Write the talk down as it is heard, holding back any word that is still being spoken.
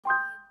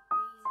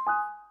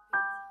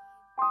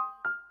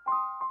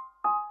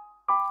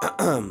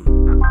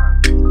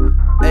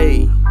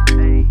Ei,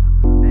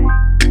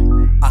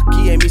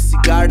 aqui é MC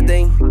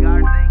Garden.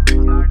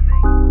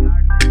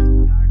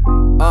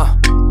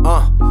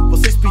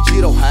 Vocês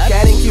pediram rap?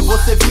 Querem que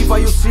você viva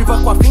e o sirva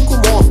com afinco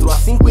monstro. A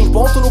 5 em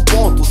ponto no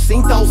ponto,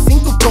 sinta o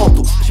cinto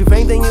pronto. Te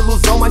vendem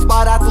ilusão mais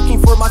barato que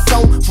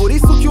informação. Por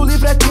isso que o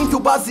livro é 30 e o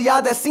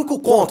baseado é 5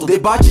 conto.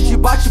 Debate de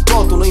bate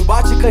pronto, no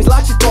embate cães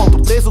late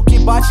tonto. Preso que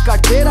bate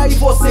carteira e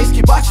vocês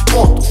que bate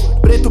ponto.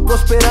 Preto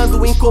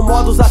prosperando,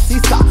 incomodos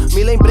assista.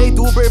 Me lembrei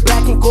do Uber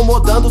Black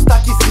incomodando os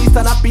taxistas.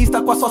 Na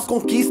pista com as suas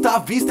conquistas, à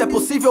vista é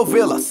possível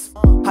vê-las.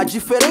 A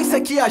diferença é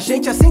que a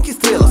gente é 5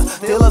 estrelas.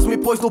 Telas me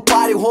pôs no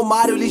páreo,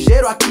 Romário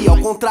ligeiro aqui. Ao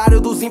contrário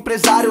dos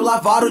empresários,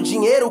 lavaram o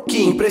dinheiro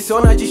que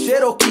impressiona de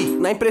Cherokee,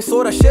 na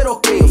impressora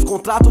Cherokee. Os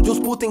contratos de uns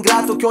puta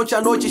ingrato que ontem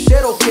à noite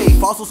Cherokee.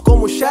 Falsos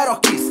como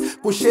Cherokees,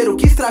 com cheiro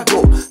que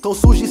estragou. Tão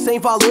sujo e sem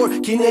valor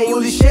que nem o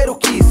lixeiro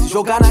quis.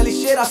 Jogar na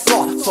lixeira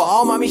só, sua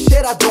alma me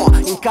cheira dó.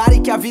 Encare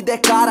que a vida é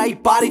cara e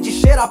pare de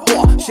cheirar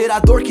pó.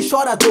 Cheirador que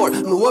chora dor,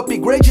 no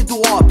upgrade do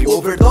ópio.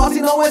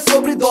 Overdose não é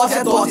sobredose,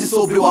 é dose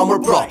sobre o amor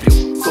próprio.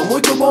 Sou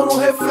muito bom no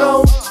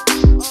refrão,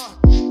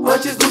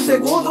 antes do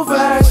segundo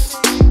verso.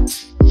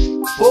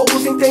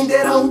 Poucos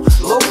entenderão,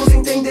 loucos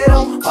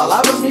entenderão.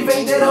 Palavras me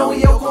venderão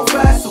e eu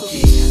confesso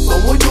que sou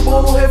muito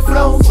bom no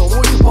refrão. Sou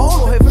muito bom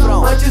no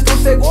refrão, antes do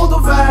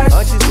segundo verso.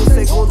 Antes do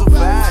segundo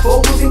verso.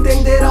 Poucos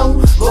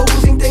entenderão,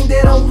 loucos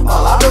entenderão.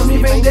 Palavras me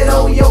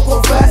venderão e eu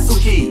confesso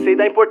que sei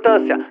da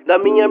importância da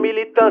minha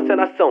militância,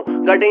 nação.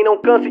 Garden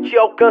não cansa e te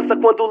alcança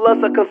quando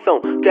lança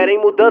canção. Querem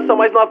mudança,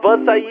 mas não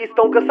avança e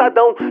estão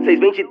cansadão. Cês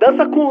vêm de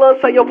dança com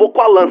lança e eu vou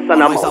com a lança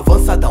na mão. Nós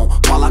avançadão,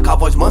 fala com a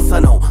voz mansa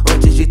não.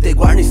 Antes de ter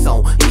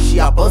guarnição, enche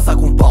a pança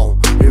com pão.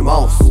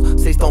 Irmãos,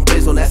 cês tão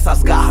presos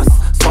nessas garras,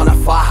 só na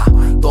farra,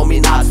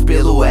 dominados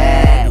pelo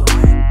ego.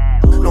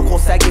 Não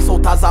conseguem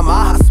soltar as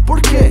amarras, por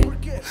quê?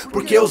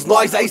 Porque os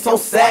nós aí são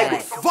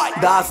cegos.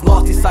 Dá as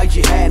notas e sai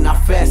de ré na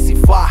fé se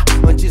fá.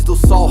 Antes do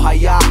sol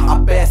raiar, a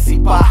pé se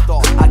pá.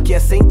 Aqui é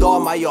sem dó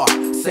maior,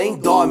 sem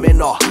dó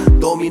menor.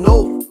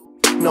 Dominou?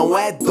 Não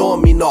é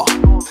dominó.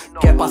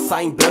 Quer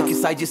passar em branco e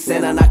sai de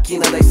cena na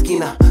quina da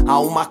esquina. A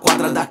uma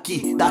quadra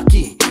daqui,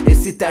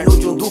 esse terno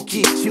de um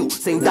duque, tio,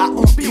 sem dar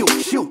um pio,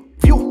 tio,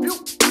 viu?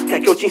 Quer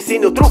que eu te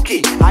ensine o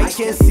truque? I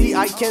can see,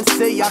 I can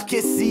say,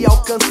 aqueci,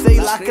 alcancei.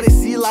 Lá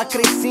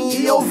cresci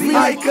e eu vi,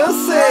 ai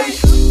cansei.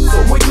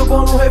 Sou muito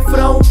bom no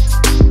refrão,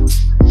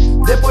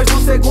 depois do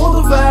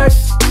segundo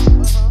verso.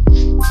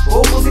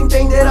 Poucos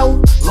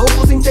entenderão,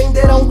 loucos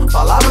entenderão.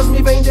 Palavras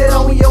me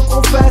venderão e eu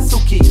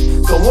confesso que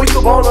sou muito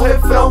bom no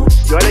refrão.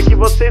 E olha que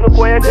vocês não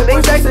conhecem nem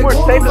 10%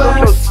 do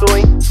que eu sou,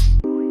 hein?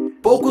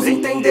 Poucos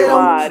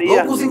entenderão,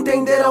 loucos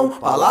entenderão.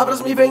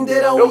 Palavras me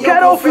venderão e eu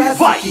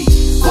confesso que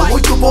sou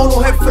muito bom no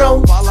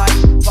refrão. Fala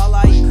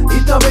aí.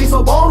 E também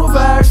sou bom no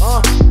verso.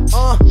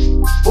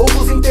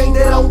 Poucos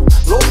entenderão,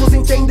 loucos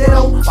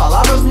entenderão.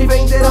 Palavras me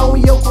venderão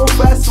e eu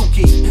confesso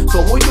que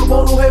sou muito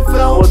bom no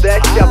refrão.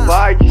 Modéstia à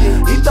parte.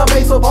 E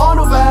também sou bom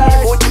no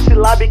verso.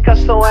 Multissilábicas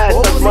são essas,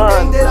 poucos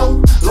mano.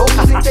 entenderão,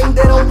 loucos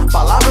entenderão.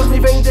 Palavras me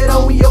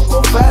venderão e eu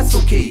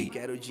confesso que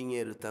quero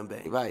dinheiro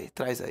também. Vai,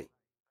 traz aí.